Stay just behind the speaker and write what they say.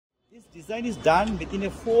This design is done within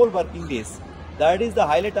 4 working days. That is the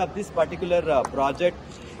highlight of this particular project.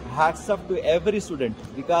 Hats off to every student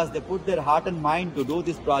because they put their heart and mind to do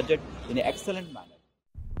this project in an excellent manner.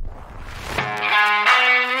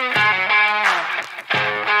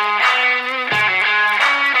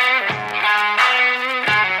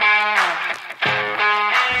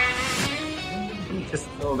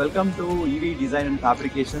 So welcome to EV Design and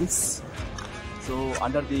Fabrications. So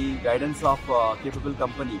under the guidance of capable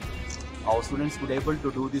company, our students would able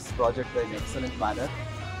to do this project in an excellent manner.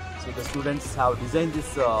 So the students have designed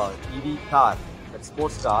this EV car, that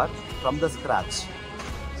sports car, from the scratch.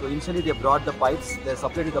 So initially they brought the pipes, they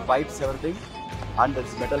supplied the pipes, everything, and the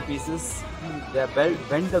metal pieces. They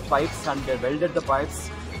bent the pipes and they welded the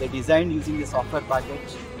pipes. They designed using the software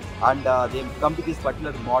package, and they come to this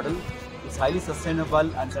particular model. It's highly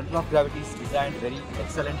sustainable and center of gravity is designed very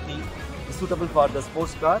excellently. It's suitable for the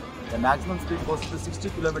sports car. The maximum speed goes to 60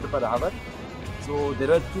 km/h. So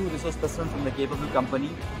there are 2 resource persons from the capable company.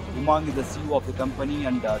 Umang is the CEO of the company,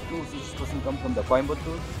 and 2 resource persons come from the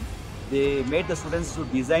Coimbatore. They made the students to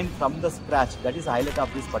design from the scratch. That is the highlight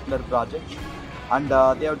of this particular project. And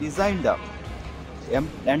they have designed the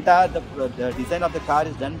design of the car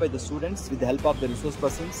is done by the students with the help of the resource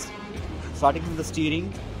persons. Starting from the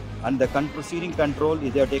steering and the steering control,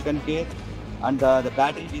 they have taken care. And the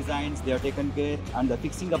battery designs, they have taken care. And the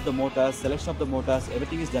fixing of the motors, selection of the motors,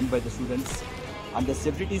 everything is done by the students. And the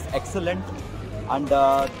safety is excellent. And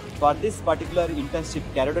for this particular internship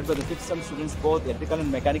carried out by the 5th sem students, both electrical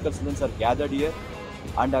and mechanical students are gathered here.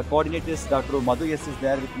 And our coordinators, Dr. Madhu S is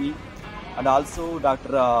there with me. And also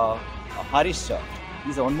Dr. Harish,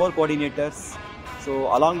 these are one more coordinators.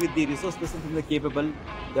 So along with the resource person from the capable,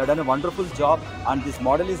 they have done a wonderful job, and this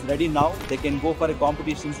model is ready now. They can go for a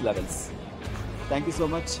competitions levels. Thank you so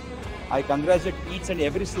much. I congratulate each and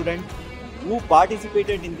every student who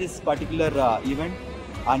participated in this particular event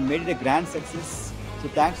and made it a grand success. So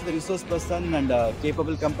thanks to the resource person and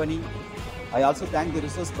capable company. I also thank the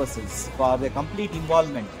resource persons for their complete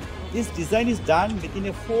involvement. This design is done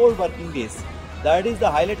within 4 working days. That is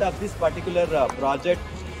the highlight of this particular project.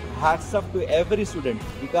 Hats off to every student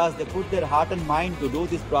because they put their heart and mind to do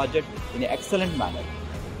this project in an excellent manner.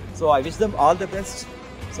 So I wish them all the best.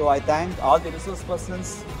 So I thank all the resource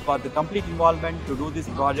persons for the complete involvement to do this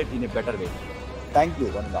project in a better way. Thank you,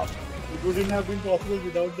 one and all. It wouldn't have been possible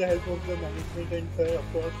without the help of the management and sir,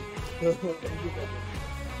 of course. So thank you for that.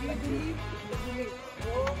 Thank you.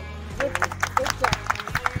 Good job.